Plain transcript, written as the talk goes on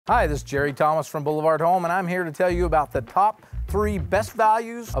Hi, this is Jerry Thomas from Boulevard Home, and I'm here to tell you about the top 3 best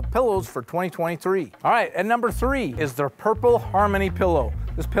values of pillows for 2023. All right, at number 3 is the Purple Harmony pillow.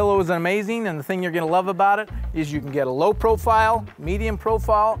 This pillow is amazing, and the thing you're gonna love about it is you can get a low profile, medium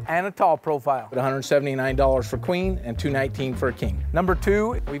profile, and a tall profile. At $179 for queen and $219 for a king. Number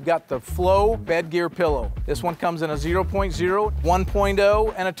 2, we've got the Flow Bed Gear pillow. This one comes in a 0.0,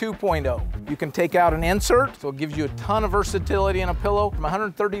 1.0, and a 2.0. You can take out an insert, so it gives you a ton of versatility in a pillow. From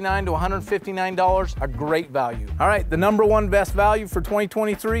 $139 to $159, a great value. All right, the number 1 best value for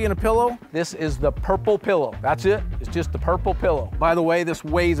 2023 in a pillow, this is the Purple pillow. That's it, it's just the Purple pillow. By the way, this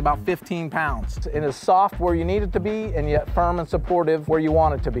weighs about 15 pounds. It is soft where you need it to be and yet firm and supportive where you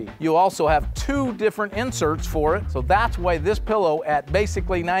want it to be. You also have 2 different inserts for it, so that's why this pillow at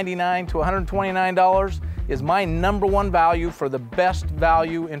basically $99 to $129 is my number 1 value for the best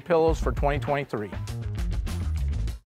value in pillows for 2023.